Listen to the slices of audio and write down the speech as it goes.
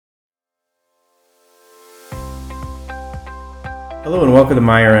Hello and welcome to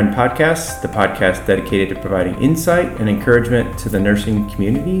My RN Podcast, the podcast dedicated to providing insight and encouragement to the nursing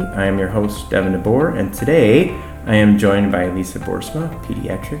community. I am your host, Devin DeBoer, and today I am joined by Lisa Boersma,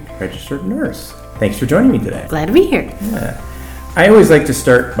 pediatric registered nurse. Thanks for joining me today. Glad to be here. Yeah. I always like to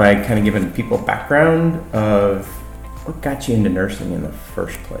start by kind of giving people background of what got you into nursing in the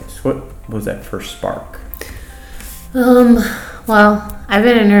first place. What was that first spark? Well, I've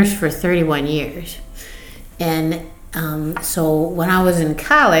been a nurse for 31 years, and so when I was in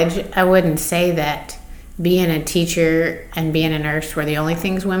college, I wouldn't say that being a teacher and being a nurse were the only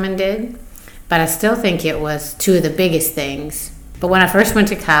things women did, but I still think it was two of the biggest things. But when I first went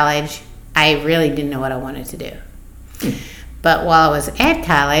to college, I really didn't know what I wanted to do. But while I was at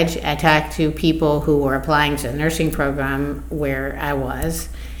college, I talked to people who were applying to the nursing program where I was,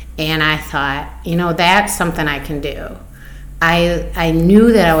 and I thought, that's something I can do. I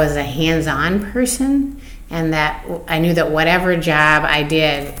knew that I was a hands-on person, and that I knew that whatever job I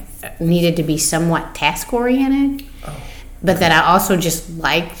did needed to be somewhat task-oriented, but that I also just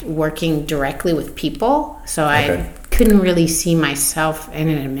liked working directly with people, so I couldn't really see myself in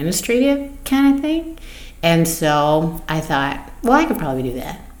an administrative kind of thing. And so I thought, well, I could probably do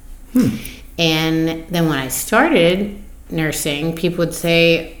that. And then when I started nursing, people would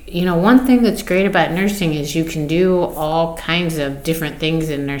say, one thing that's great about nursing is you can do all kinds of different things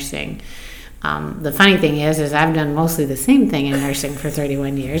in nursing. The funny thing is I've done mostly the same thing in nursing for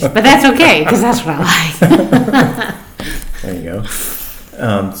 31 years, but that's okay because that's what I like. There you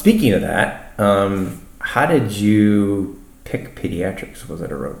go. Speaking of that, how did you pick pediatrics? Was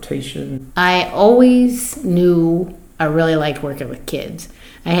it a rotation? I always knew I really liked working with kids.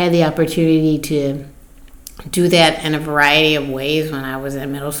 I had the opportunity to do that in a variety of ways when I was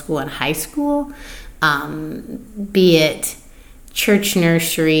in middle school and high school, be it church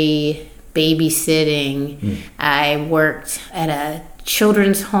nursery, babysitting. I worked at a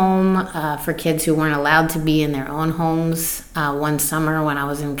children's home for kids who weren't allowed to be in their own homes one summer when I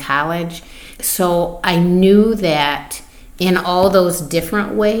was in college. So I knew that in all those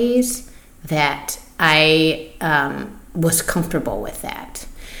different ways that I was comfortable with that.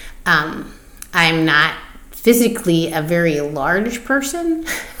 I'm not physically a very large person,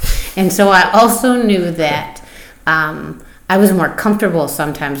 and so I also knew that I was more comfortable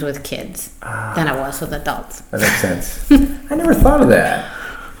sometimes with kids than I was with adults. That makes sense. I never thought of that.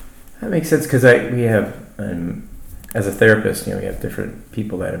 That makes sense because we have, as a therapist, we have different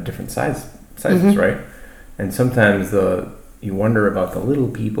people that have different sizes, right? And sometimes you wonder about the little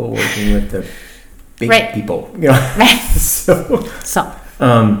people working with the big people. Right. So.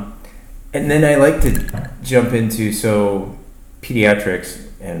 And then I like to jump into, pediatrics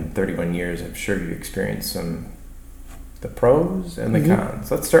and 31 years, I'm sure you experienced the pros and the cons.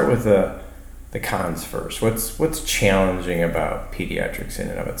 Let's start with the cons first. What's challenging about pediatrics in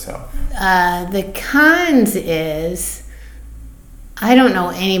and of itself? The cons is I don't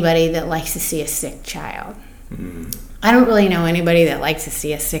know anybody that likes to see a sick child. I don't really know anybody that likes to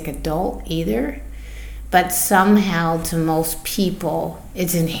see a sick adult either. But somehow to most people,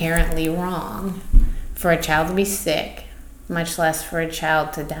 it's inherently wrong for a child to be sick, much less for a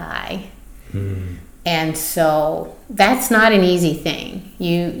child to die. And so that's not an easy thing.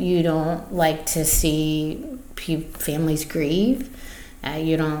 You don't like to see families grieve.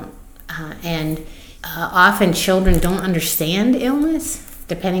 You don't, and often children don't understand illness,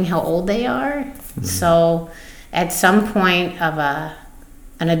 depending how old they are. So at some point of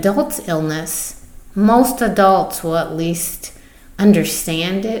an adult's illness, most adults will at least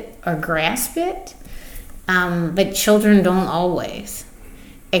understand it or grasp it, but children don't always,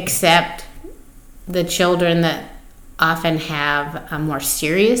 except the children that often have more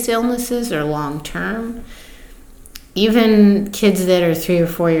serious illnesses or long-term. Even kids that are 3 or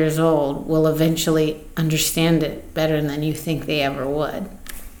 4 years old will eventually understand it better than you think they ever would,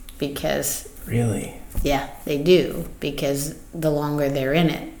 because... Really? Yeah, they do, because the longer they're in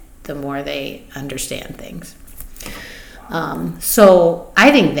it, the more they understand things. So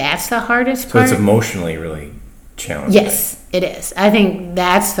I think that's the hardest part. So it's emotionally really challenging. Yes, it is. I think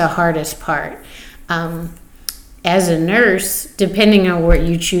that's the hardest part. As a nurse, depending on where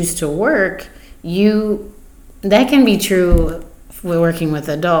you choose to work, that can be true for working with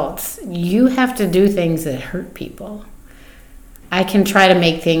adults. You have to do things that hurt people. I can try to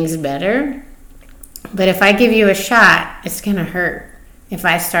make things better, but if I give you a shot, it's going to hurt. If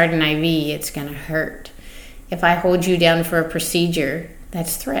I start an IV, it's going to hurt. If I hold you down for a procedure,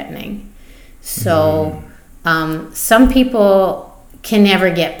 that's threatening. So some people can never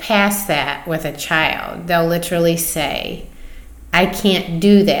get past that with a child. They'll literally say, I can't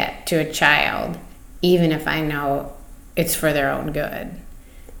do that to a child, even if I know it's for their own good.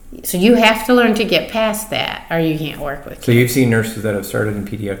 So you have to learn to get past that, or you can't work with kids. So you've seen nurses that have started in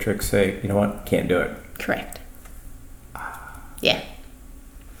pediatrics say, you know what, can't do it. Correct. Yeah.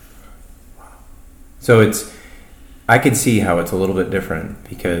 So I could see how it's a little bit different,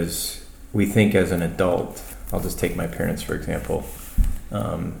 because we think as an adult, I'll just take my parents, for example,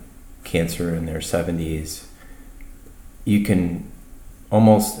 cancer in their 70s, you can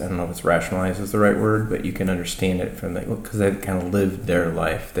almost, I don't know if it's rationalize is the right word, but you can understand it from because they've kind of lived their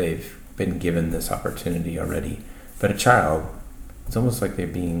life. They've been given this opportunity already. But a child, it's almost like they're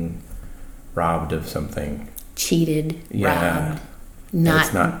being robbed of something. Cheated, yeah. robbed.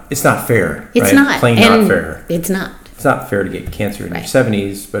 It's not fair. It's right? not. Plain and not fair. It's not. It's not fair to get cancer in your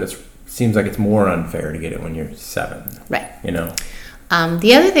 70s, but it seems like it's more unfair to get it when you're 7. Right. You know?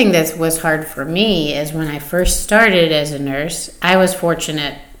 The other thing that was hard for me is when I first started as a nurse, I was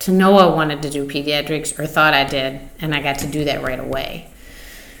fortunate to know I wanted to do pediatrics, or thought I did, and I got to do that right away.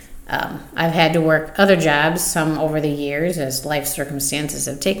 I've had to work other jobs, some over the years, as life circumstances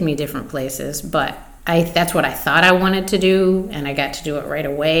have taken me different places, but that's what I thought I wanted to do, and I got to do it right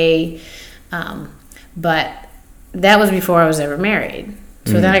away. But that was before I was ever married.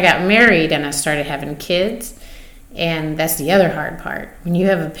 So then I got married and I started having kids. And that's the other hard part. When you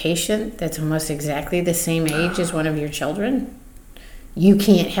have a patient that's almost exactly the same age as one of your children, you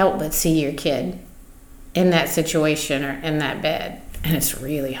can't help but see your kid in that situation or in that bed. And it's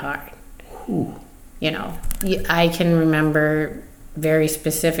really hard. Ooh. You know, I can remember very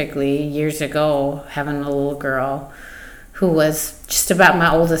specifically years ago having a little girl who was just about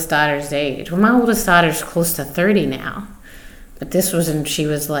my oldest daughter's age. Well, my oldest daughter's close to 30 now. But this was when she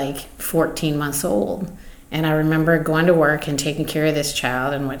was like 14 months old. And I remember going to work and taking care of this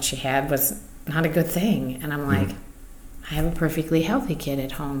child, and what she had was not a good thing. And I'm like, I have a perfectly healthy kid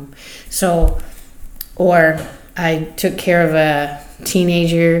at home. So, or I took care of a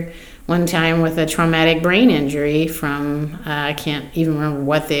teenager one time with a traumatic brain injury from, I can't even remember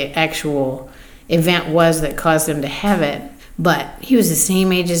what the actual event was that caused him to have it, but he was the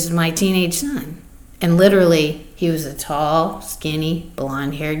same age as my teenage son. And literally, he was a tall, skinny,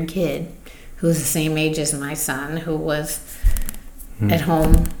 blonde-haired kid who was the same age as my son, who was at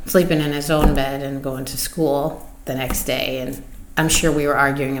home sleeping in his own bed and going to school the next day. And I'm sure we were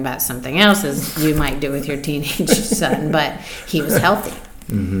arguing about something else, as you might do with your teenage son, but he was healthy.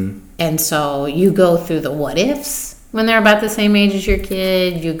 Mm-hmm. And so you go through the what ifs when they're about the same age as your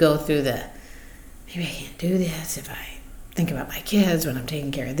kid. You go through the, maybe I can't do this if I think about my kids when I'm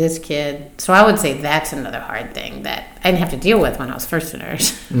taking care of this kid. So I would say that's another hard thing that I didn't have to deal with when I was first a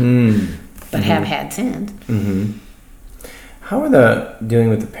nurse, but have had since. Mm-hmm. How are dealing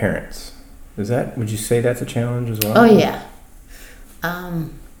with the parents? Would you say that's a challenge as well? Oh, yeah.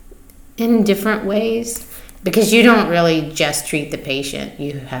 In different ways, because you don't really just treat the patient,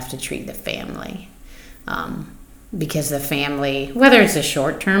 you have to treat the family. Because the family, whether it's a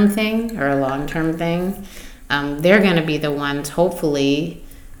short-term thing or a long-term thing, they're going to be the ones, hopefully,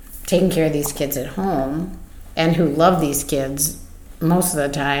 taking care of these kids at home, and who love these kids most of the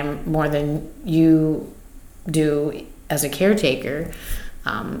time more than you do as a caretaker.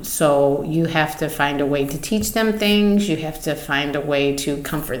 So you have to find a way to teach them things. You have to find a way to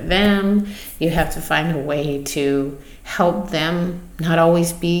comfort them. You have to find a way to help them not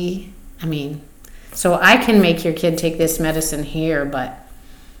always be, so I can make your kid take this medicine here, but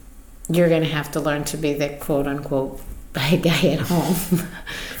you're going to have to learn to be the quote-unquote bad guy at home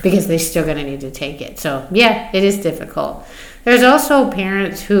because they're still going to need to take it. So, yeah, it is difficult. There's also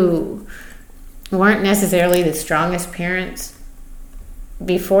parents who weren't necessarily the strongest parents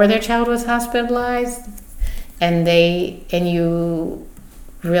before their child was hospitalized, and you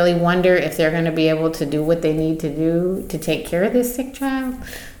really wonder if they're going to be able to do what they need to do to take care of this sick child.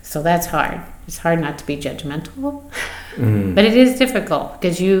 So that's hard. It's hard not to be judgmental, but it is difficult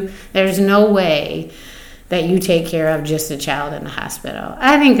because there's no way that you take care of just a child in the hospital.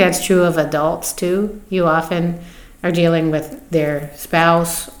 I think that's true of adults too. You often are dealing with their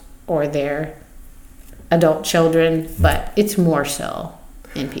spouse or their adult children, but it's more so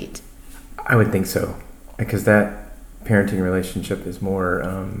in peds. I would think so, because that parenting relationship is more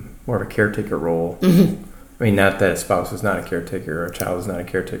of a caretaker role. Mm-hmm. Not that a spouse is not a caretaker or a child is not a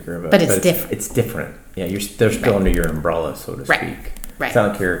caretaker, but it's different. It's different. Yeah, they're still under your umbrella, so to speak. Right. It's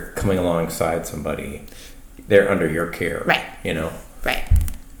not like you're coming alongside somebody; they're under your care. Right. Right.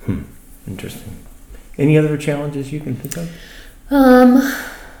 Interesting. Any other challenges you can think of?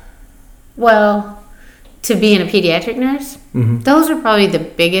 Well, to being a pediatric nurse, those are probably the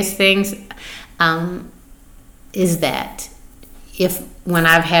biggest things. Is that when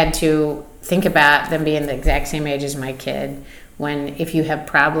I've had to think about them being the exact same age as my kid. If you have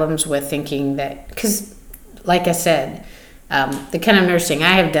problems with thinking that, because like I said, the kind of nursing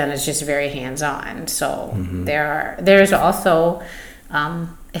I have done is just very hands-on. So there's also,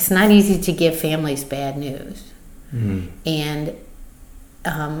 it's not easy to give families bad news. And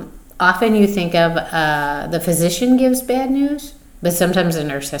often you think of the physician gives bad news, but sometimes the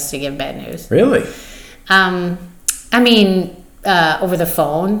nurse has to give bad news. Really? Over the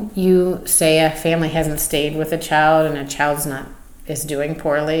phone, you say a family hasn't stayed with a child and a child's is doing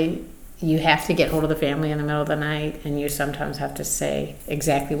poorly. You have to get hold of the family in the middle of the night, and you sometimes have to say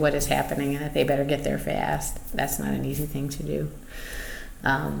exactly what is happening and that they better get there fast. That's not an easy thing to do.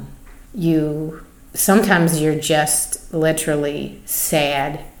 Sometimes you're just literally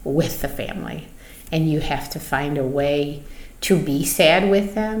sad with the family, and you have to find a way to be sad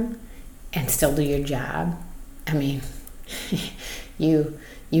with them and still do your job. I mean, you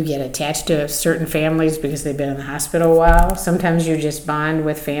get attached to certain families because they've been in the hospital a while. Sometimes you just bond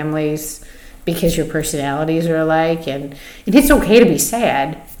with families because your personalities are alike, and it's okay to be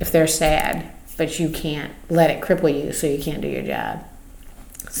sad if they're sad, but you can't let it cripple you so you can't do your job.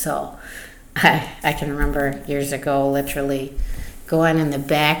 So I can remember years ago literally going in the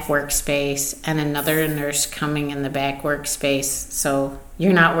back workspace and another nurse coming in the back workspace. So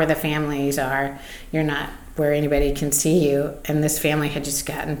you're not where the families are. You're not where anybody can see you. And this family had just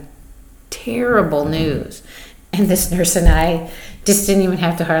gotten terrible news. And this nurse and I just didn't even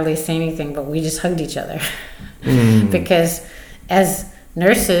have to hardly say anything, but we just hugged each other. Because as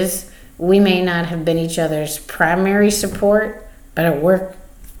nurses, we may not have been each other's primary support, but at work,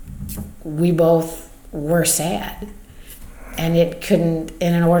 we both were sad. And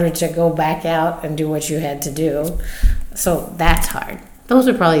in order to go back out and do what you had to do. So that's hard. Those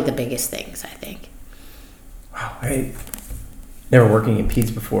are probably the biggest things, I think. Wow, I never working in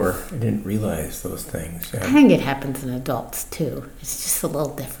peds before. I didn't realize those things. Yeah. I think it happens in adults too. It's just a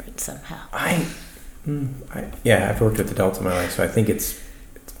little different somehow. I've worked with adults in my life, so I think it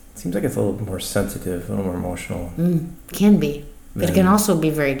seems like it's a little more sensitive, a little more emotional. Can be, but it can also be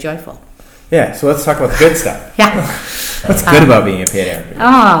very joyful. Yeah, so let's talk about the good stuff. Yeah. What's good about being a pediatric?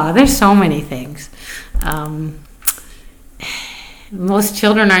 Oh, there's so many things. Most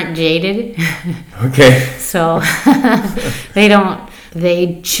children aren't jaded. Okay. So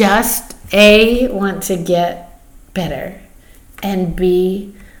they just A, want to get better, and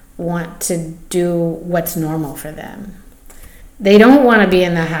B, want to do what's normal for them. They don't want to be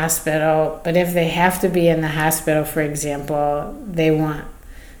in the hospital, but if they have to be in the hospital, for example, they want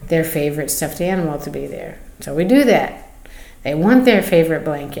their favorite stuffed animal to be there. So we do that. They want their favorite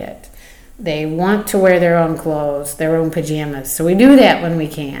blanket. They want to wear their own clothes, their own pajamas. So we do that when we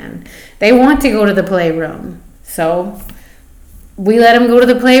can. They want to go to the playroom. So we let them go to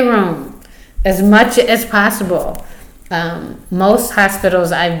the playroom as much as possible. Most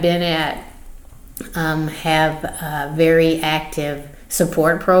hospitals I've been at have very active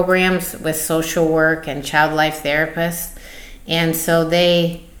support programs with social work and child life therapists. And so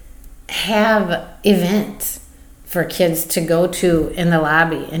they have events for kids to go to in the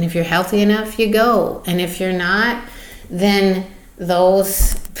lobby. And if you're healthy enough, you go. And if you're not, then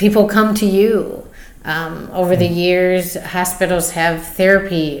those people come to you. Over the years, hospitals have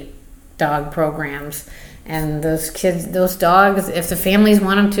therapy dog programs. And those dogs, if the families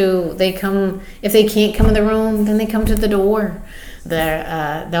want them to, they come. If they can't come in the room, then they come to the door.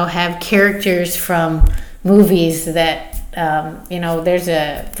 They'll have characters from movies that,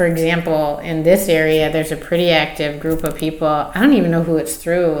 for example, in this area, there's a pretty active group of people, I don't even know who it's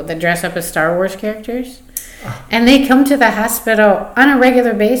through, that dress up as Star Wars characters. And they come to the hospital on a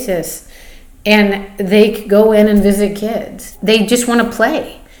regular basis, and they go in and visit kids. They just want to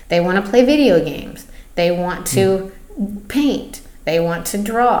play. They want to play video games. They want to paint. They want to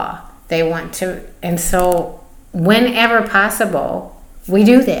draw. And so whenever possible, we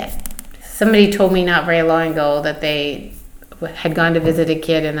do that. Somebody told me not very long ago that they had gone to visit a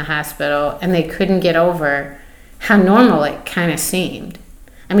kid in the hospital and they couldn't get over how normal it kind of seemed.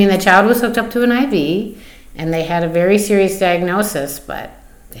 I mean, the child was hooked up to an IV and they had a very serious diagnosis, but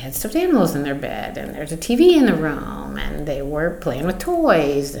they had stuffed animals in their bed and there's a TV in the room and they were playing with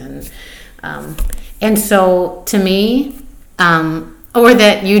toys and so to me, or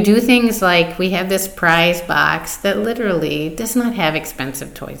that you do things like we have this prize box that literally does not have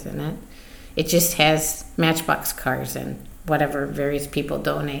expensive toys in it. It just has Matchbox cars and whatever various people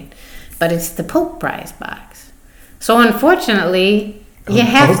donate. But it's the Poke prize box. So unfortunately, you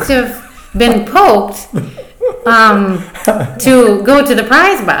have to have been poked to go to the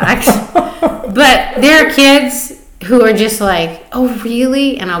prize box. But there are kids who are just like, oh,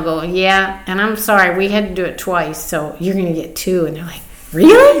 really? And I'll go, yeah. And I'm sorry, we had to do it twice, so you're going to get 2. And they're like,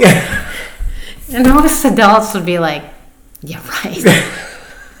 really? And most adults would be like, yeah, right.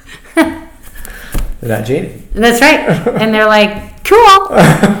 They're not jaded. That's right. And they're like, cool.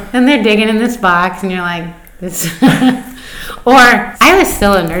 And they're digging in this box, and you're like, this. Or I was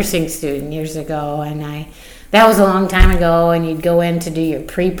still a nursing student years ago, and that was a long time ago, and you'd go in to do your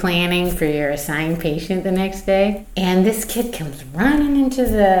pre-planning for your assigned patient the next day. And this kid comes running into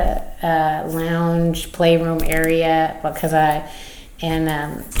the lounge playroom area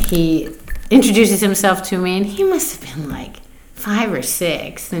he introduces himself to me, and he must have been like 5 or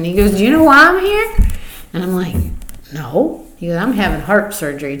 6. And he goes, do you know why I'm here? And I'm like, no. He goes, I'm having heart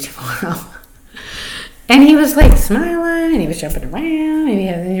surgery tomorrow. And he was like smiling, and he was jumping around,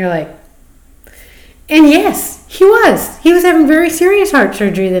 and you're like, and yes, he was. He was having very serious heart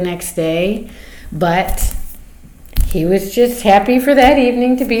surgery the next day, but he was just happy for that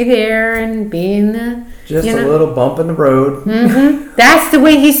evening to be there and be in the... Just a little bump in the road. Mm-hmm. That's the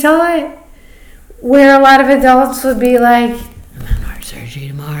way he saw it. Where a lot of adults would be like, I'm having heart surgery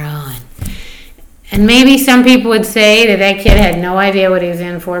tomorrow. And maybe some people would say that kid had no idea what he was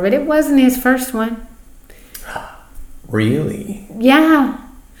in for, but it wasn't his first one. Really? Yeah.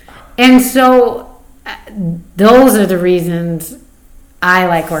 And so those are the reasons I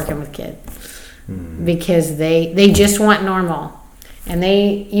like working with kids. Because they just want normal. And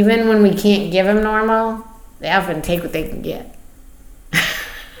even when we can't give them normal, they often take what they can get.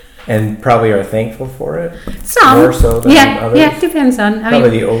 And probably are thankful for it? Some. More so than others? Yeah, it depends on.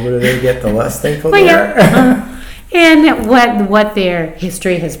 The older they get, the less thankful they are. And what their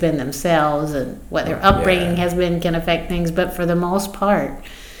history has been themselves and what their upbringing has been can affect things. But for the most part,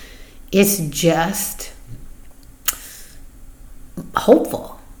 it's just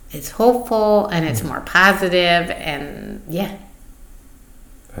hopeful. It's hopeful, and it's more positive, and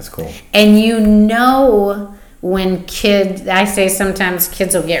That's cool. And when kids, I say sometimes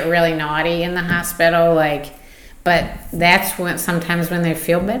kids will get really naughty in the hospital, but that's sometimes when they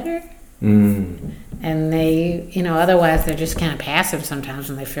feel better. And they, otherwise they're just kind of passive sometimes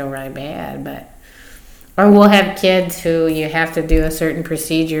when they feel really bad. Or we'll have kids who you have to do a certain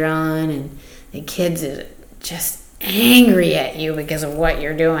procedure on, and the kids are just angry at you because of what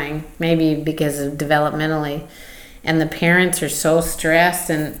you're doing, maybe because of developmentally. And the parents are so stressed,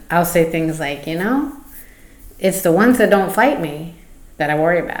 and I'll say things like, it's the ones that don't fight me that I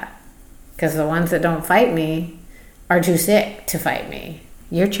worry about. Because the ones that don't fight me are too sick to fight me.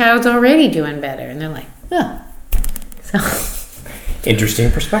 Your child's already doing better. And they're like, oh. So.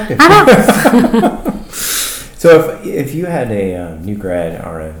 Interesting perspective. So if you had a new grad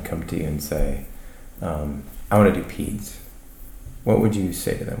RN come to you and say, I want to do peds, what would you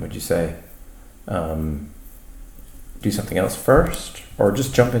say to them? Would you say, do something else first, or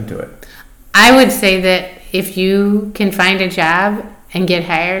just jump into it? I would say that if you can find a job and get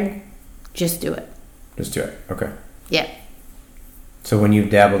hired, just do it. Just do it. Okay. Yeah. So when you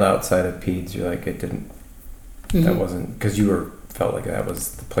dabbled outside of peds, you're like, it didn't, that wasn't, because felt like that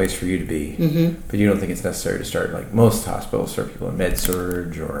was the place for you to be. But you don't think it's necessary to start, like most hospitals start people in med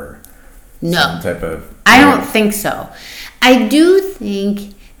surg or some type of... I don't think so. I do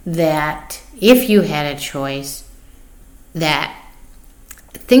think that if you had a choice, that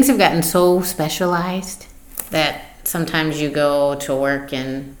things have gotten so specialized that sometimes you go to work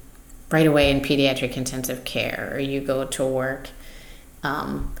right away in pediatric intensive care, or you go to work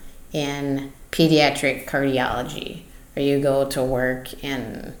in pediatric cardiology, or you go to work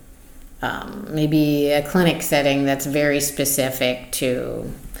in maybe a clinic setting that's very specific to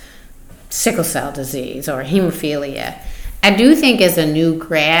sickle cell disease or hemophilia. I do think as a new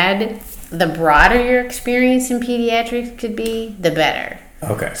grad, the broader your experience in pediatrics could be, the better.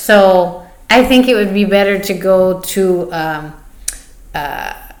 Okay. So I think it would be better to go to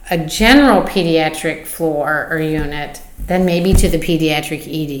a general pediatric floor or unit than maybe to the pediatric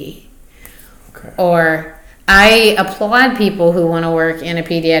ED. Okay. Or I applaud people who want to work in a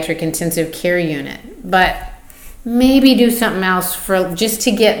pediatric intensive care unit, but maybe do something else just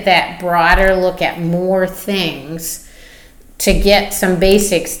to get that broader look at more things, to get some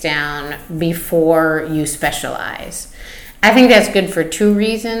basics down before you specialize. I think that's good for 2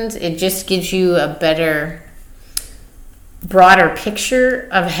 reasons. It just gives you a better, broader picture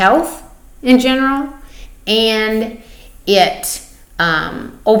of health in general, and it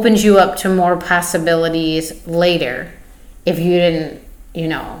opens you up to more possibilities later. If you didn't,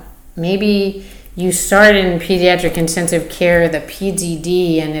 maybe you start in pediatric intensive care, the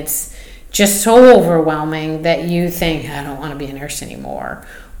PDD, and it's just so overwhelming that you think, I don't want to be a nurse anymore.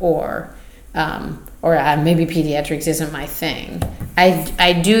 Or or maybe pediatrics isn't my thing.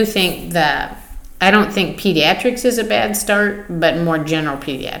 I do think I don't think pediatrics is a bad start, but more general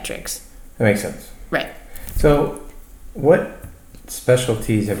pediatrics. That makes sense. Right. So, what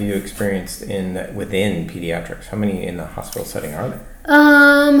specialties have you experienced within pediatrics? How many in the hospital setting are there?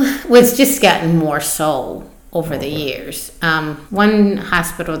 Well, it's just gotten more so over the years. One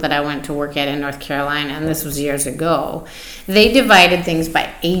hospital that I went to work at in North Carolina, and this was years ago, they divided things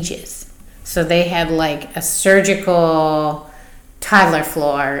by ages. So they had like a surgical toddler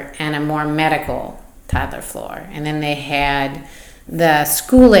floor and a more medical toddler floor. And then they had the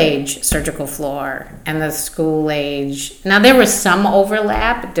school age surgical floor and the school age. Now there was some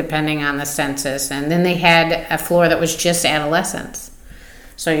overlap depending on the census, and then they had a floor that was just adolescents.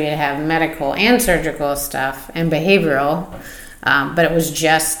 So you'd have medical and surgical stuff and behavioral, but it was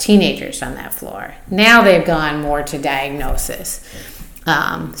just teenagers on that floor. Now they've gone more to diagnosis.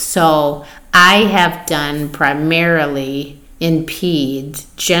 So I have done primarily in peds,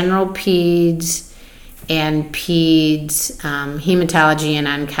 general peds, and peds, hematology and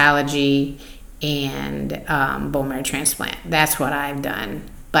oncology, and bone marrow transplant. That's what I've done.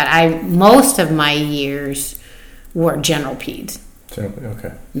 But most of my years were general peds.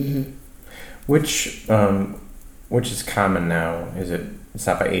 Okay. Mm-hmm. Which is common now? It's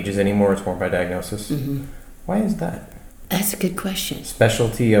not by ages anymore, it's more by diagnosis? Mm-hmm. Why is that? That's a good question.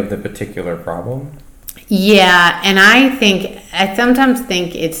 Specialty of the particular problem? Yeah, and I sometimes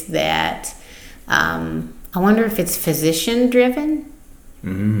think it's that, I wonder if it's physician driven.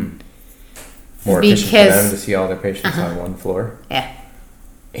 Mm-hmm. More efficient for them to see all their patients on one floor? Yeah.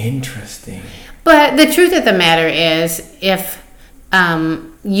 Interesting. But the truth of the matter is, if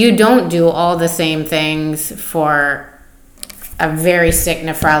you don't do all the same things for a very sick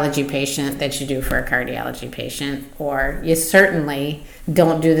nephrology patient that you do for a cardiology patient, or you certainly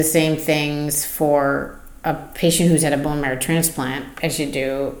don't do the same things for a patient who's had a bone marrow transplant as you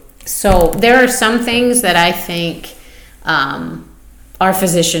do. So there are some things that I think are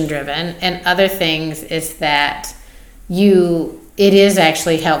physician driven, and other things is that it is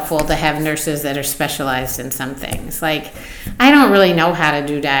actually helpful to have nurses that are specialized in some things. Like, I don't really know how to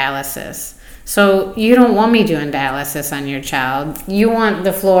do dialysis. So you don't want me doing dialysis on your child. You want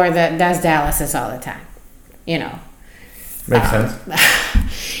the floor that does dialysis all the time, Makes sense.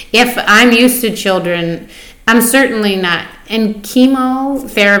 If I'm used to children, I'm certainly not. And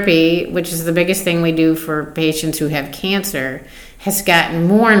chemotherapy, which is the biggest thing we do for patients who have cancer, has gotten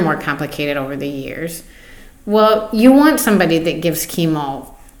more and more complicated over the years. Well, you want somebody that gives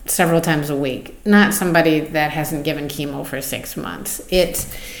chemo several times a week, not somebody that hasn't given chemo for 6 months.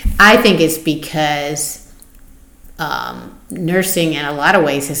 I think it's because nursing in a lot of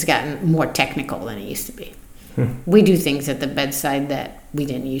ways has gotten more technical than it used to be. We do things at the bedside that we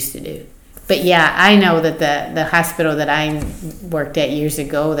didn't used to do. But yeah, I know that the hospital that I worked at years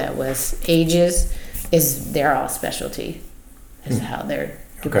ago that was ages, they're all specialty is how they're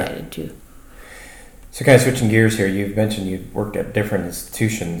divided too. So kind of switching gears here, you've mentioned you've worked at different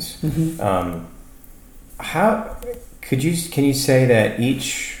institutions. Mm-hmm. Can you say that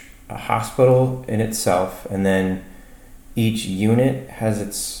each hospital in itself and then each unit has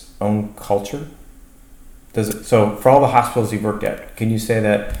its own culture? So for all the hospitals you've worked at, can you say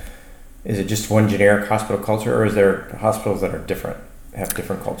that, is it just one generic hospital culture, or is there hospitals that are different, have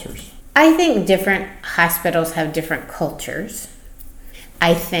different cultures? I think different hospitals have different cultures.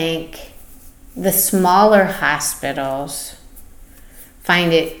 I think the smaller hospitals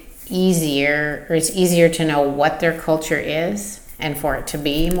find it easier, or it's easier to know what their culture is and for it to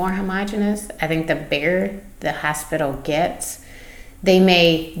be more homogenous. I think the bigger the hospital gets, they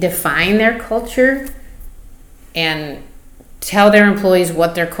may define their culture and tell their employees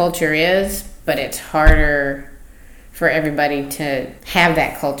what their culture is, but it's harder for everybody to have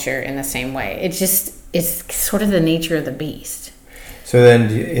that culture in the same way. It's sort of the nature of the beast. So then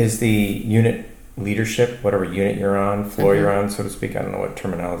is the unit leadership, whatever unit you're on, floor you're on, so to speak, I don't know what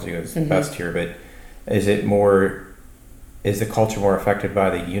terminology is best here, but is the culture more affected by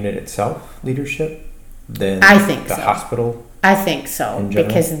the unit itself leadership than the hospital? I think so,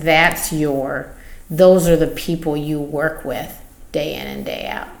 because those are the people you work with day in and day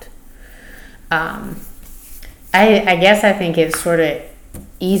out. I guess I think it's sort of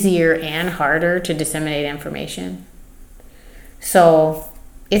easier and harder to disseminate information. So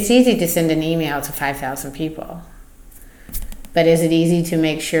it's easy to send an email to 5,000 people. But is it easy to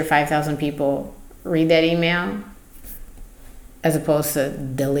make sure 5,000 people read that email as opposed to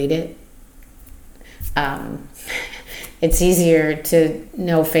delete it? It's easier to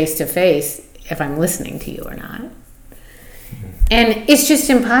know face-to-face if I'm listening to you or not. And it's just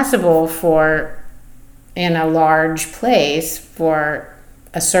impossible for in a large place for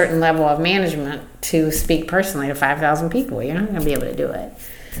a certain level of management to speak personally to 5,000 people. You're not going to be able to do it.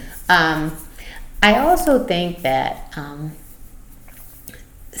 I also think that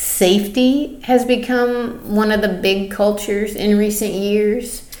safety has become one of the big cultures in recent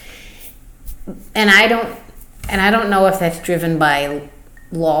years, and I don't know if that's driven by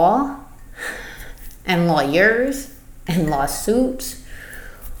law and lawyers and lawsuits,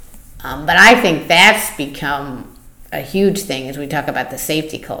 but I think that's become a huge thing as we talk about the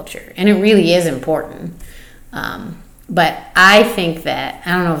safety culture, and it really is important. But I think that,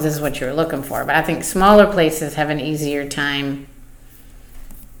 I don't know if this is what you're looking for, but I think smaller places have an easier time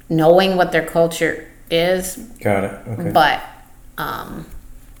knowing what their culture is. Got it. Okay. But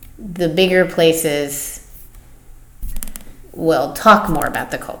the bigger places will talk more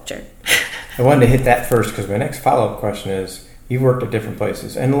about the culture. I wanted to hit that first because my next follow-up question is, you've worked at different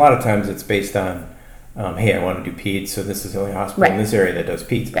places, and a lot of times it's based on, hey, I want to do peds, so this is the only hospital in this area that does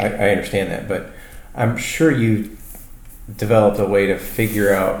peds. Right. I understand that, but I'm sure you developed a way to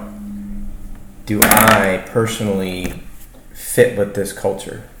figure out, do I personally fit with this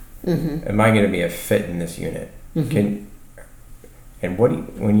culture? Mm-hmm. Am I going to be a fit in this unit? Mm-hmm.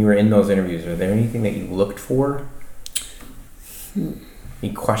 When you were in those interviews, are there anything that you looked for?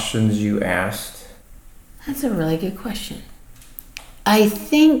 Any questions you asked? That's a really good question. I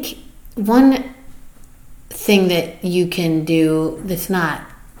think one thing that you can do that's not,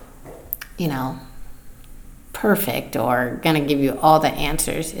 perfect or going to give you all the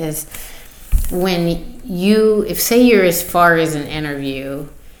answers is if say you're as far as an interview,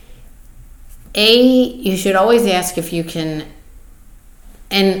 you should always ask if you can,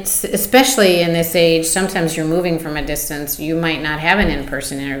 and especially in this age, sometimes you're moving from a distance, you might not have an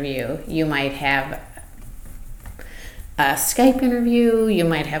in-person interview. You might have a Skype interview, you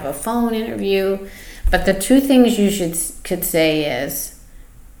might have a phone interview, but the two things you could say is,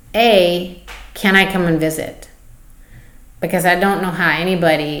 A, can I come and visit? Because I don't know how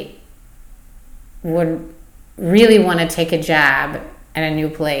anybody would really want to take a job at a new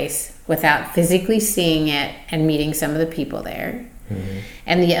place without physically seeing it and meeting some of the people there. Mm-hmm.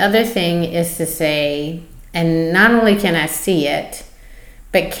 And the other thing is to say, and not only can I see it,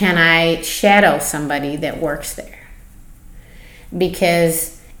 but can I shadow somebody that works there?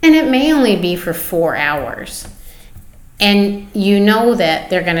 And it may only be for 4 hours. And you know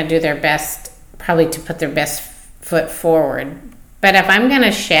that they're going to do their best, probably to put their best foot forward. But if I'm going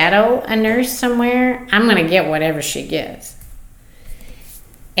to shadow a nurse somewhere, I'm going to get whatever she gives.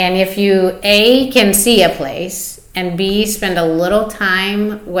 And if you, A, can see a place, and B, spend a little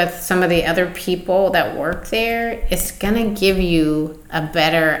time with some of the other people that work there, it's going to give you a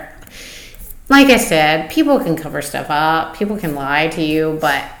better... Like I said, people can cover stuff up, people can lie to you,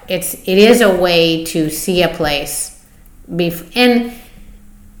 but it is a way to see a place. And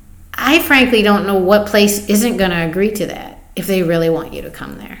I frankly don't know what place isn't going to agree to that if they really want you to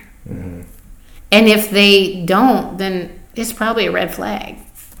come there. Mm-hmm. And if they don't, then it's probably a red flag.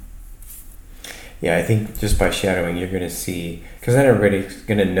 Yeah, I think just by shadowing, you're going to see, because then everybody's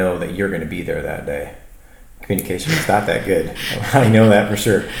going to know that you're going to be there that day. Communication is not that good. I know that for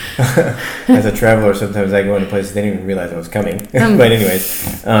sure. As a traveler, sometimes I go into places they didn't even realize I was coming. But anyways,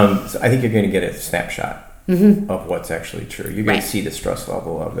 so I think you're going to get a snapshot of what's actually true. You're going to see the stress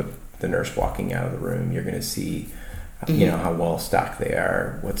level of the nurse walking out of the room. You're going to see, how well stocked they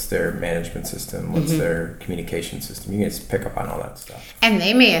are. What's their management system? What's their communication system? You're going to pick up on all that stuff. And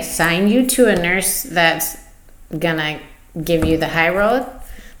they may assign you to a nurse that's going to give you the high road.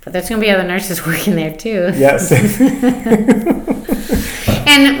 But there's going to be other nurses working there too. Yes.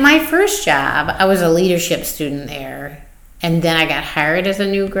 And my first job, I was a leadership student there. And then I got hired as a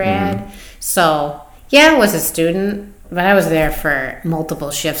new grad. Mm-hmm. So, yeah, I was a student, but I was there for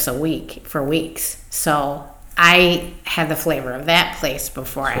multiple shifts a week for weeks. So I had the flavor of that place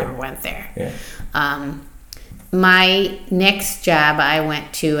before I ever went there. Yeah. My next job I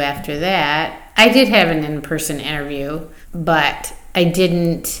went to after that, I did have an in-person interview, but I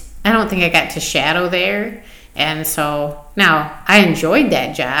don't think I got to shadow there. And so now I enjoyed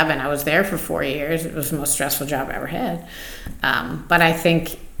that job and I was there for 4 years. It was the most stressful job I ever had. But I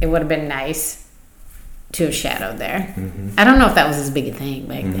think it would have been nice to have shadowed there. Mm-hmm. I don't know if that was as big a thing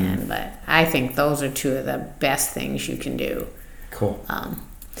back then, but I think those are two of the best things you can do. Cool.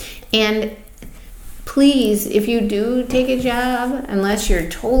 And please, if you do take a job, unless you're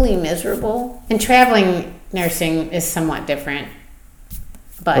totally miserable, and traveling nursing is somewhat different.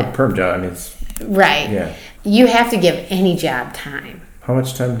 But perm job, I mean, it's... Right. Yeah. You have to give any job time. How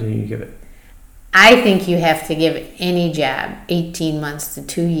much time do you give it? I think you have to give any job 18 months to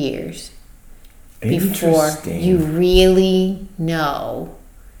 2 years. before you really know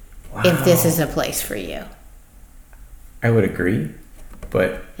if this is a place for you. I would agree,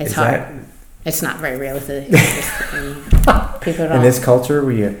 but it's hard. It's not very realistic. People don't. In this culture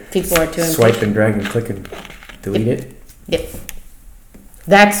where people are too swipe and drag and click and delete it? Yep.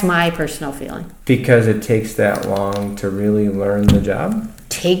 That's my personal feeling. Because it takes that long to really learn the job?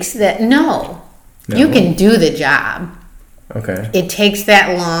 No. You can do the job. Okay. It takes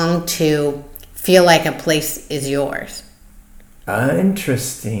that long to feel like a place is yours.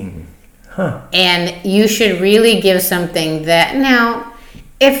 Interesting. Huh. And you should really give something that... Now,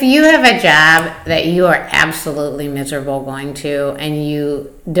 if you have a job that you are absolutely miserable going to and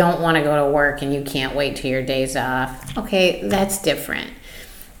you don't want to go to work and you can't wait till your days off, okay, that's different.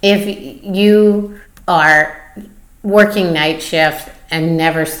 If you are working night shift and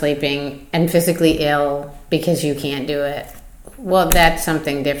never sleeping and physically ill because you can't do it, well, that's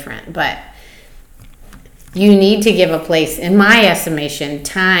something different. But you need to give a place, in my estimation,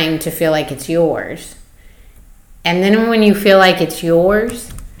 time to feel like it's yours. And then when you feel like it's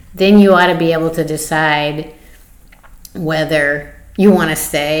yours, then you ought to be able to decide whether you want to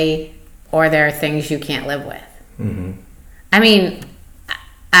stay or there are things you can't live with. Mm-hmm. I mean,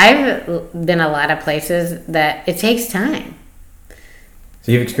 I've been a lot of places that it takes time.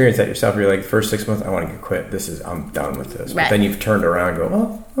 So you've experienced that yourself. You're like, first 6 months, I want to get quit. I'm done with this. Right. But then you've turned around and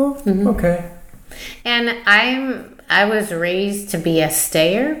go, mm-hmm. Okay. And I was raised to be a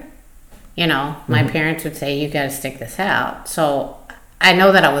stayer. You know, my mm-hmm. parents would say, you got to stick this out. So I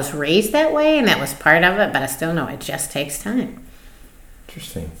know that I was raised that way and that was part of it, but I still know it just takes time.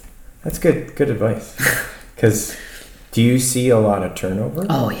 Interesting. That's good advice. Because do you see a lot of turnover?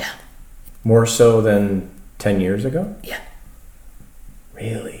 Oh, yeah. More so than 10 years ago? Yeah.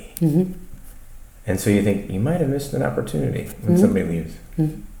 Really? Mm-hmm. And so you think you might have missed an opportunity when mm-hmm. somebody leaves?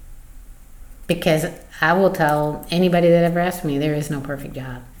 Mm-hmm. Because I will tell anybody that ever asks me, there is no perfect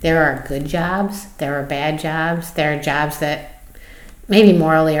job. There are good jobs. There are bad jobs. There are jobs that maybe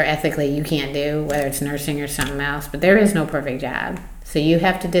morally or ethically you can't do, whether it's nursing or something else. But there is no perfect job. So you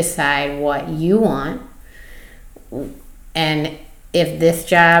have to decide what you want. And if this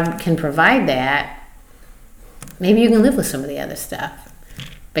job can provide that, maybe you can live with some of the other stuff.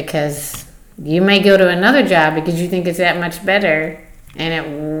 Because you may go to another job because you think it's that much better, and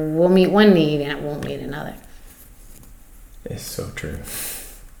it will meet one need and it won't meet another. It's so true.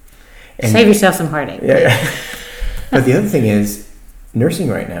 And save yourself some heartache. Yeah. But the other thing is, nursing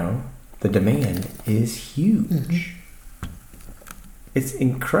right now, the demand is huge. Mm-hmm. It's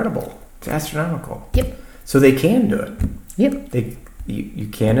incredible. It's astronomical. Yep. So they can do it. Yep. You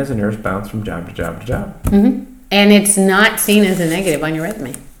can, as a nurse, bounce from job to job to job. Mm-hmm. And it's not seen as a negative on your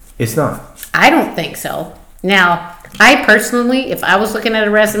resume. It's not. I don't think so. Now, I personally, if I was looking at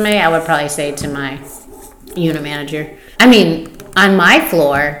a resume, I would probably say to my unit manager, I mean, on my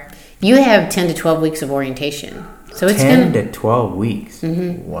floor, you have 10 to 12 weeks of orientation. So it's 10 to 12 weeks.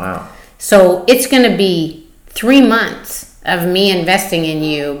 Mm-hmm. Wow. So it's going to be 3 months of me investing in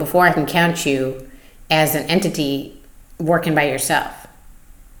you before I can count you as an entity working by yourself.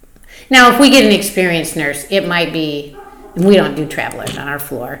 Now, if we get an experienced nurse, it might be, and we don't do travelers on our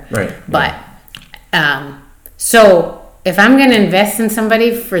floor. Right. But, so if I'm going to invest in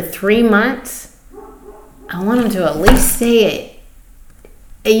somebody for 3 months, I want them to at least stay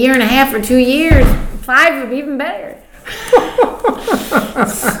a year and a half or 2 years. 5 would be even better.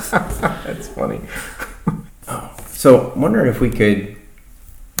 That's funny. So I'm wondering if we could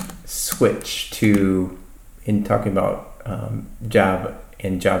switch to, in talking about job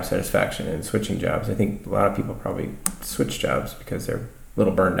and job satisfaction and switching jobs. I think a lot of people probably switch jobs because they're a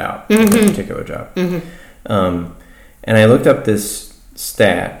little burned out mm-hmm. with a particular job. Mm-hmm. And I looked up this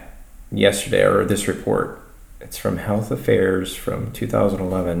stat yesterday, or this report. It's from Health Affairs from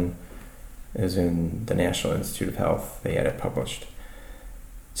 2011. It was in the National Institute of Health. They had it published.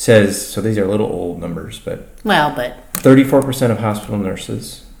 Says, so these are a little old numbers, but 34% of hospital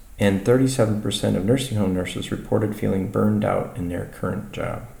nurses and 37% of nursing home nurses reported feeling burned out in their current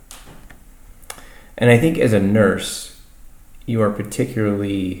job. And I think as a nurse, you are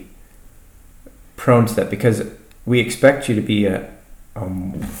particularly prone to that because we expect you to be a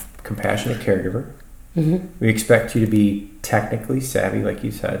compassionate caregiver. Mm-hmm. We expect you to be technically savvy, like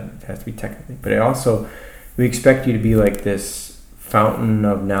you said. It has to be technically. But we expect you to be like this fountain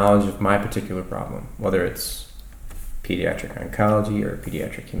of knowledge of my particular problem, whether it's pediatric oncology or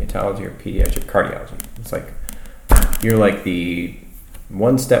pediatric hematology or pediatric cardiology. It's like you're like the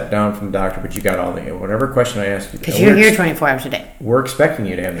one step down from the doctor, but you got all the whatever question I ask you. Because you're here 24 hours a day. We're expecting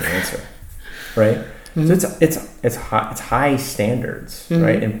you to have the answer, right? Mm-hmm. So it's high standards, mm-hmm.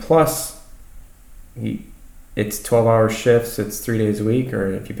 right? And plus, it's 12-hour shifts, it's 3 days a week,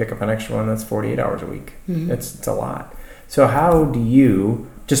 or if you pick up an extra one, that's 48 hours a week. It's a lot. So how do you,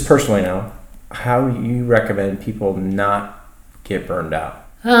 just personally now, how do you recommend people not get burned out?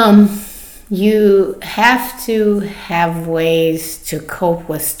 You have to have ways to cope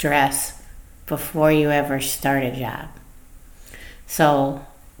with stress before you ever start a job. So,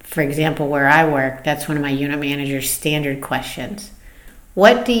 for example, where I work, that's one of my unit manager's standard questions.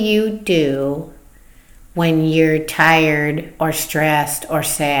 What do you do when you're tired or stressed or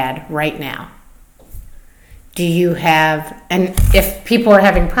sad right now? Do you have, and if people are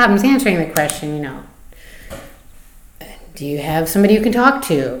having problems answering the question, do you have somebody you can talk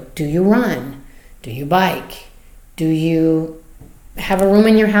to? Do you run? Do you bike? Do you have a room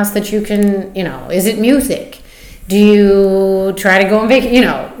in your house that you can, is it music? Do you try to go on vacation?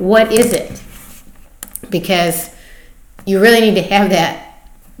 What is it? Because you really need to have that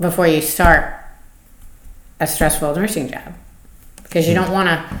before you start a stressful nursing job. Because you don't want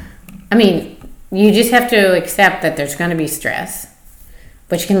to, you just have to accept that there's going to be stress,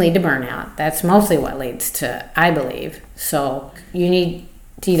 which can lead to burnout. That's mostly what leads to, I believe. So you need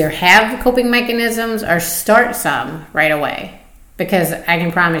to either have coping mechanisms or start some right away. Because I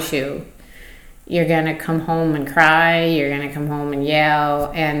can promise you, you're going to come home and cry, you're going to come home and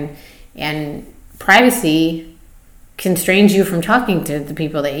yell, and privacy constrains you from talking to the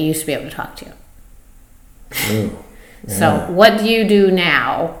people that you used to be able to talk to. Ooh, yeah. So what do you do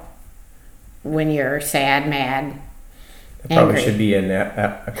now when you're sad, mad, That probably angry? should be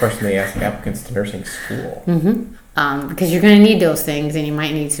a question they ask applicants to nursing school. Because you're going to need those things, and you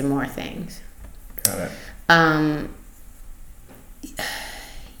might need some more things. Got it.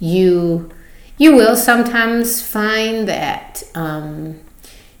 You will sometimes find that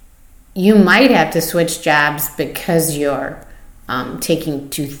you might have to switch jobs because you're taking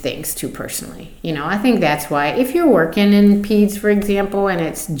two things too personally. I think that's why if you're working in peds, for example, and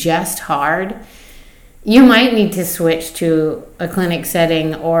it's just hard, you might need to switch to a clinic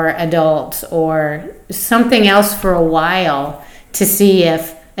setting or adults or something else for a while to see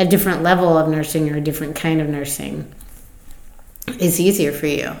if a different level of nursing or a different kind of nursing is easier for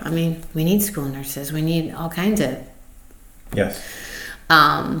you. We need school nurses. We need all kinds of... Yes.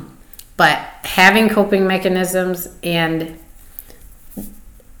 But having coping mechanisms and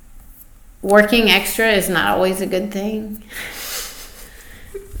working extra is not always a good thing.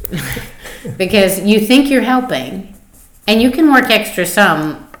 Because you think you're helping, and you can work extra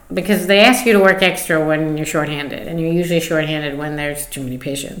some, because they ask you to work extra when you're shorthanded, and you're usually shorthanded when there's too many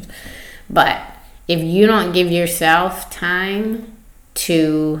patients. But if you don't give yourself time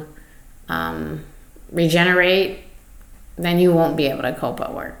to regenerate, then you won't be able to cope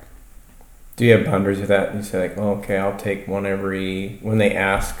at work. Do you have boundaries with that? You say okay, I'll take one when they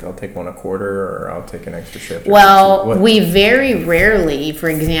ask, I'll take one a quarter, or I'll take an extra shift. Well, we very rarely, for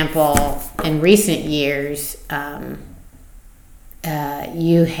example, in recent years,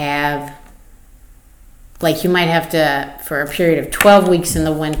 you have, you might have to, for a period of 12 weeks in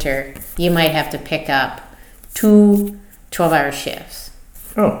the winter, you might have to pick up 2 12-hour shifts.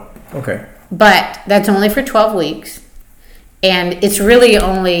 Oh, okay. But that's only for 12 weeks, and it's really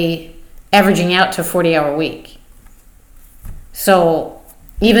only averaging out to a 40-hour week. So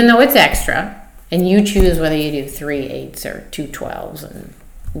even though it's extra, and you choose whether you do 3 8s or 2 12s, and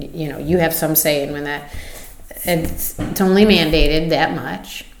you have some say in when that, it's only mandated that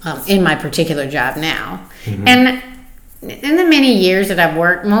much in my particular job now. Mm-hmm. And in the many years that I've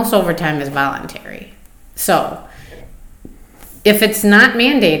worked, most overtime is voluntary. So if it's not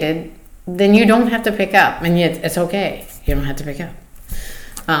mandated, then you don't have to pick up, and yet it's okay. You don't have to pick up.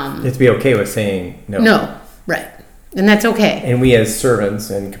 You have to be okay with saying no. No, right. And that's okay. And we as servants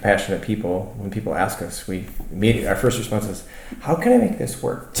and compassionate people, when people ask us, our first response is, how can I make this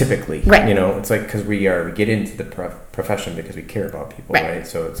work? Typically. Right. It's because we get into the profession because we care about people, right?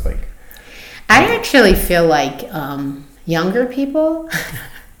 So it's like... I actually feel like younger people,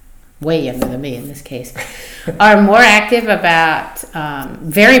 way younger than me in this case, are more active about,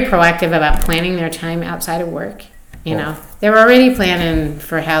 very proactive about planning their time outside of work. They're already planning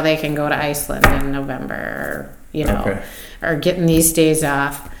for how they can go to Iceland in November, or getting these days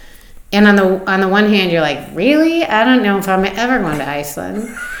off. And on the one hand, you're like, really? I don't know if I'm ever going to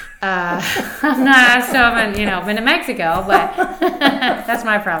Iceland. I still haven't, been to Mexico, but that's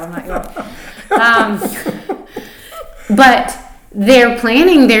my problem, not yours. But they're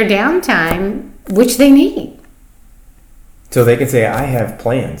planning their downtime, which they need. So they can say, I have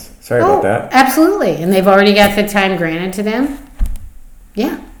plans. Sorry about that. Absolutely. And they've already got the time granted to them.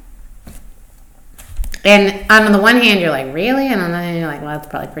 Yeah. And on the one hand, you're like, really? And on the other hand, you're like, well, that's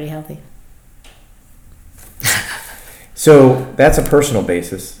probably pretty healthy. So that's a personal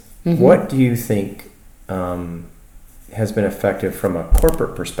basis. Mm-hmm. What do you think has been effective from a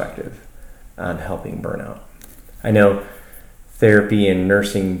corporate perspective on helping burnout? I know therapy and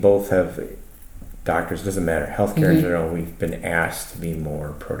nursing both have doctors, doesn't matter, healthcare in general, we've been asked to be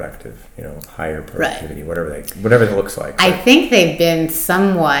more productive, higher productivity, whatever that looks like. I think they've been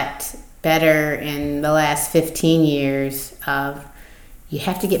somewhat better in the last 15 years of you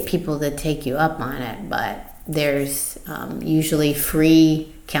have to get people to take you up on it, but there's usually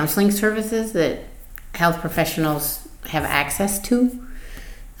free counseling services that health professionals have access to.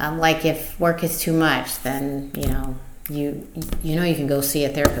 Like if work is too much, then you can go see a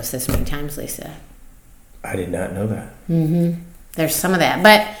therapist this many times, Lisa. I did not know that. Mm-hmm. There's some of that,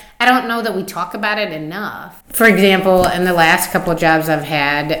 but I don't know that we talk about it enough. For example, in the last couple of jobs I've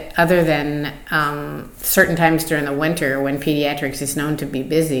had, other than certain times during the winter when pediatrics is known to be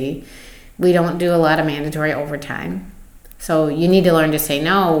busy, we don't do a lot of mandatory overtime. So you need to learn to say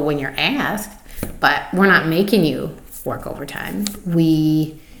no when you're asked, but we're not making you work overtime.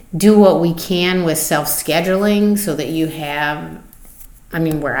 We do what we can with self-scheduling so that you have,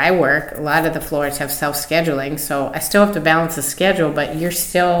 where I work, a lot of the floors have self-scheduling, so I still have to balance the schedule, but you're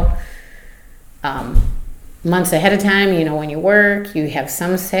still months ahead of time, when you work, you have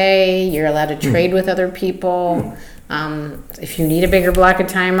some say, you're allowed to trade with other people. If you need a bigger block of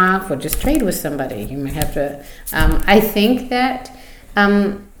time off, well, just trade with somebody. You might have to. I think that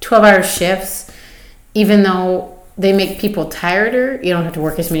 12-hour shifts, even though they make people tireder, you don't have to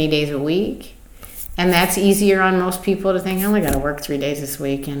work as many days a week. And that's easier on most people to think, I only got to work 3 days this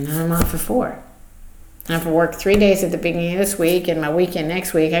week, and I'm off for 4. I have to work 3 days at the beginning of this week, and my weekend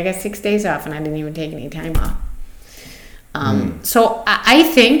next week, I got 6 days off, and I didn't even take any time off. So I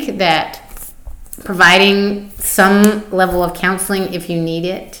think that providing some level of counseling if you need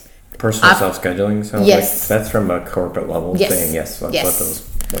it. Personal self-scheduling sounds like that's from a corporate level saying yes. Let's let those.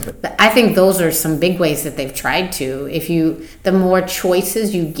 But I think those are some big ways that they've tried to. The more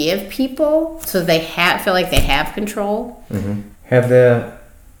choices you give people, so they feel like they have control. Mm-hmm. Have there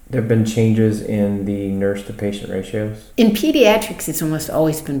been changes in the nurse to patient ratios? In pediatrics, it's almost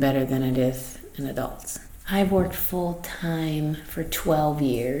always been better than it is in adults. I've worked full-time for 12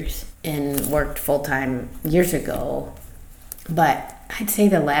 years and worked full-time years ago. But I'd say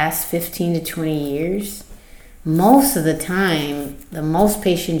the last 15 to 20 years, most of the time, the most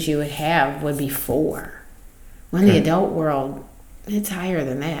patients you would have would be 4. When the adult world, it's higher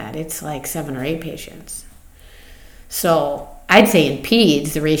than that. It's like 7 or 8 patients. So I'd say in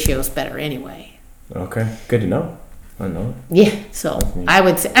peds, the ratio is better anyway. Okay, good to know. I know. Yeah, so I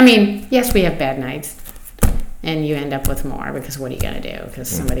would say, yes, we have bad nights. And you end up with more because what are you going to do? Because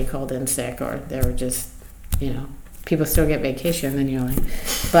somebody called in sick or they were just, people still get vacation. Then you're like,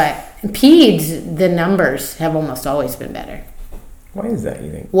 but peds, the numbers have almost always been better. Why is that,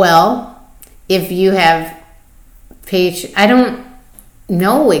 you think? Well, if you have I don't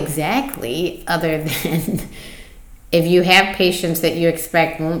know exactly other than if you have patients that you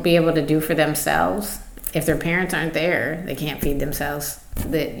expect won't be able to do for themselves, if their parents aren't there, they can't feed themselves.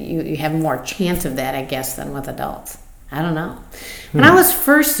 That you have more chance of that, I guess, than with adults. I don't know. When I was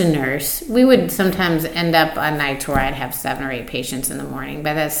first a nurse, we would sometimes end up on nights where I'd have 7 or 8 patients in the morning,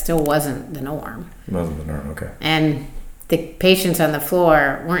 but that still wasn't the norm. Wasn't the norm, okay. And the patients on the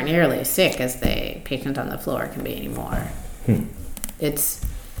floor weren't nearly as sick as the patients on the floor can be anymore. It's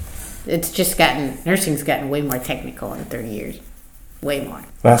just nursing's gotten way more technical in 30 years. Way more.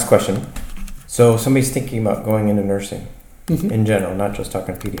 Last question. So somebody's thinking about going into nursing in general, not just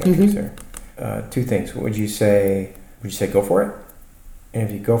talking pediatrics here. 2 things. What would you say? Would you say go for it? And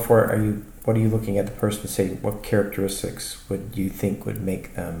if you go for it, what are you looking at the person to say, what characteristics would you think would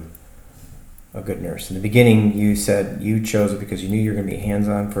make them a good nurse? In the beginning, you said you chose it because you knew you were going to be a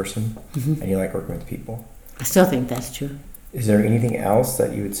hands-on person and you like working with people. I still think that's true. Is there anything else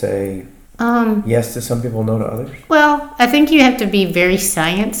that you would say yes to some people, no to others? Well, I think you have to be very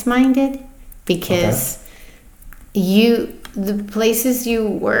science-minded because the places you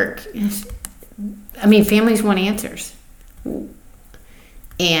work, families want answers.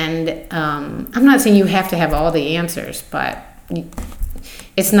 And I'm not saying you have to have all the answers, but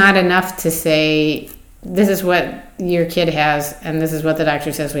it's not enough to say, this is what your kid has, and this is what the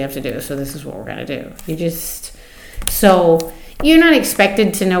doctor says we have to do, so this is what we're going to do. So you're not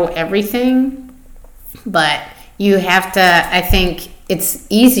expected to know everything, but you have to, I think it's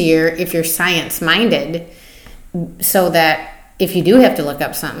easier if you're science-minded, so that if you do have to look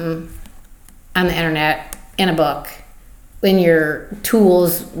up something on the internet, in a book, in your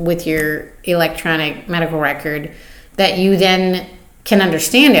tools with your electronic medical record, that you then can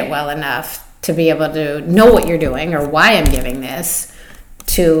understand it well enough to be able to know what you're doing or why I'm giving this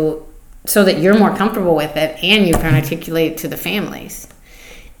so that you're more comfortable with it and you can articulate it to the families.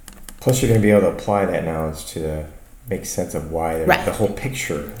 Plus, you're going to be able to apply that knowledge to make sense of why right. the whole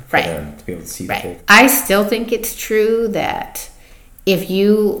picture for them to be able to see right. the whole. I still think it's true that if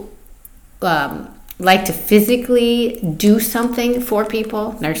you like to physically do something for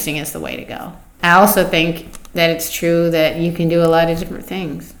people, nursing is the way to go. I also think that it's true that you can do a lot of different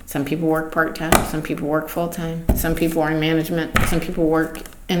things. Some people work part-time, some people work full-time, some people are in management, some people work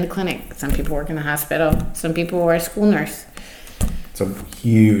in the clinic, some people work in the hospital, some people are a school nurse. It's a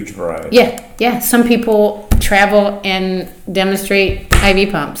huge variety. Yeah. Some people travel and demonstrate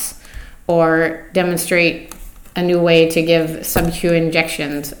IV pumps or demonstrate a new way to give sub-Q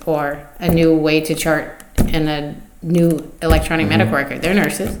injections or a new way to chart in a new electronic medical record. They're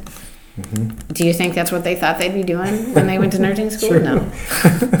nurses. Mm-hmm. Do you think that's what they thought they'd be doing when they went to nursing school? Sure. No.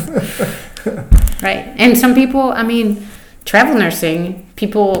 Right. And some people, travel nursing,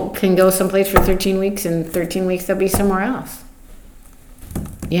 people can go someplace for 13 weeks and 13 weeks they'll be somewhere else.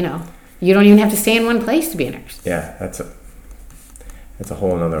 You don't even have to stay in one place to be a nurse. Yeah, that's a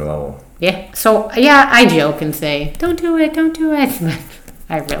whole nother level. Yeah. So, yeah, I joke and say, don't do it.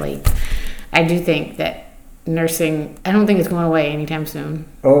 But I do think that nursing, I don't think it's going away anytime soon.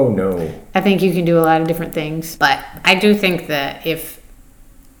 Oh, no. I think you can do a lot of different things. But I do think that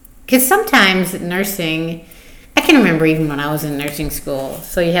because sometimes nursing, I can remember even when I was in nursing school,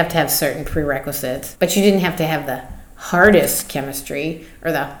 so you have to have certain prerequisites, but you didn't have to have the hardest chemistry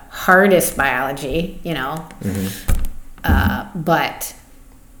or the hardest biology, but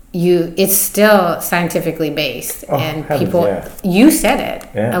it's still scientifically based. Oh, and heavens, people, yeah. You said it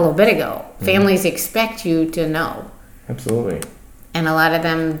a little bit ago. Families expect you to know. Absolutely. And a lot of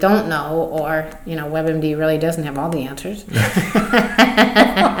them don't know, or, WebMD really doesn't have all the answers.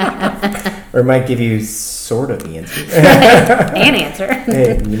 Or it might give you sort of the answer. An answer.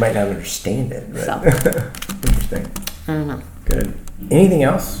 Hey, you might not understand it. But So. Interesting. I don't know. Good. Anything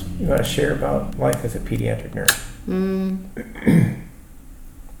else you want to share about life as a pediatric nurse?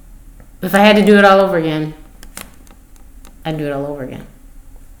 If I had to do it all over again, I'd do it all over again.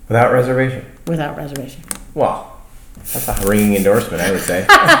 Without reservation? Without reservation. Well, that's a ringing endorsement, I would say.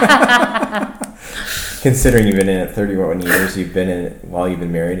 Considering you've been in it 31 years, you've been in it while you've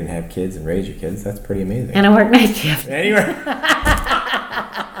been married and have kids and raised your kids, that's pretty amazing. And I work night shift. Anyway.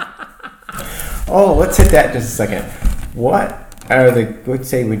 Oh, let's hit that just a second. Let's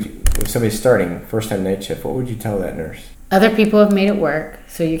say, if somebody's starting first time night shift, what would you tell that nurse? Other people have made it work,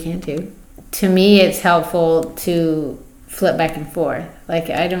 so you can too. To me, it's helpful to flip back and forth. Like,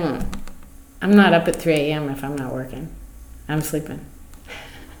 I'm not up at 3 a.m. if I'm not working. I'm sleeping.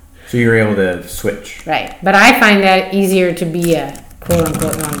 So you're able to switch. Right. But I find that easier to be a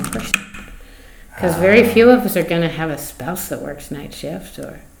quote-unquote normal person. Because very few of us are going to have a spouse that works night shift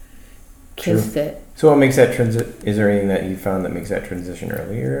or kids that... So what makes that transition... Is there anything that you found that makes that transition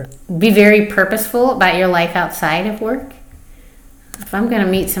earlier? Be very purposeful about your life outside of work. If I'm going to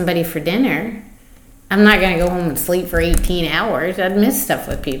meet somebody for dinner, I'm not going to go home and sleep for 18 hours. I'd miss stuff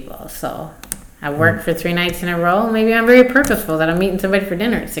with people. So I work for 3 nights in a row. Maybe I'm very purposeful that I'm meeting somebody for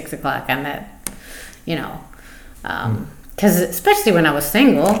dinner at 6 o'clock on that, because especially when I was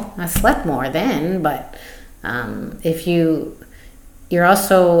single, I slept more then. But if you're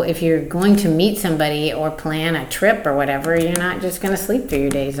going to meet somebody or plan a trip or whatever, you're not just going to sleep through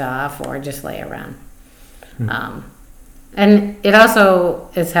your days off or just lay around. And it also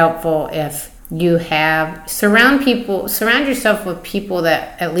is helpful if you surround yourself with people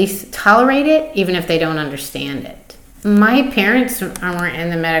that at least tolerate it, even if they don't understand it. My parents weren't in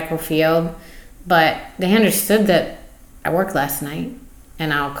the medical field, but they understood that I worked last night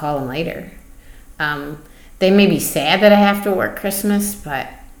and I'll call them later. They may be sad that I have to work Christmas, but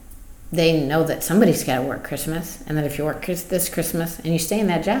they know that somebody's got to work Christmas, and that if you work this Christmas and you stay in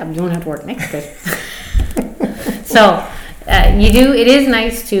that job, you won't have to work next Christmas. So it is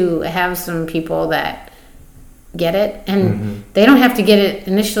nice to have some people that get it, and they don't have to get it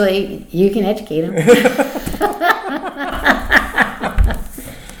initially. You can educate them.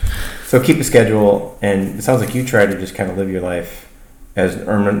 So keep a schedule, and it sounds like you try to just kind of live your life as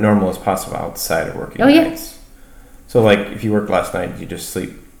normal as possible outside of working nights. So like if you worked last night, you just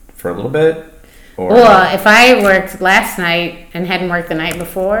sleep for a little bit? Well, if I worked last night and hadn't worked the night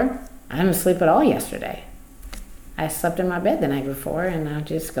before, I didn't sleep at all yesterday. I slept in my bed the night before, and I'll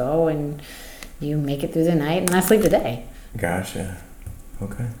just go and you make it through the night, and I sleep the day. Gotcha.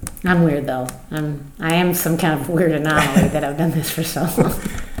 Okay. I'm weird, though. I am some kind of weird anomaly that I've done this for so long.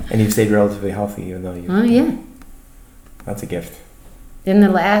 And you've stayed relatively healthy, even though you... Oh, yeah. That's a gift. In the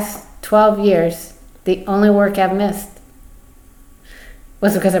last 12 years, the only work I've missed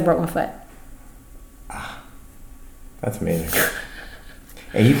was because I broke my foot. That's amazing.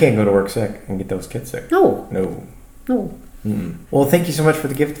 And you can't go to work sick and get those kids sick. No. Well, thank you so much for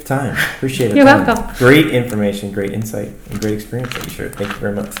the gift of time. Appreciate it. You're welcome. Great information, great insight, and great experience that you shared. Thank you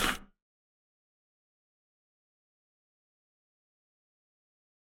very much.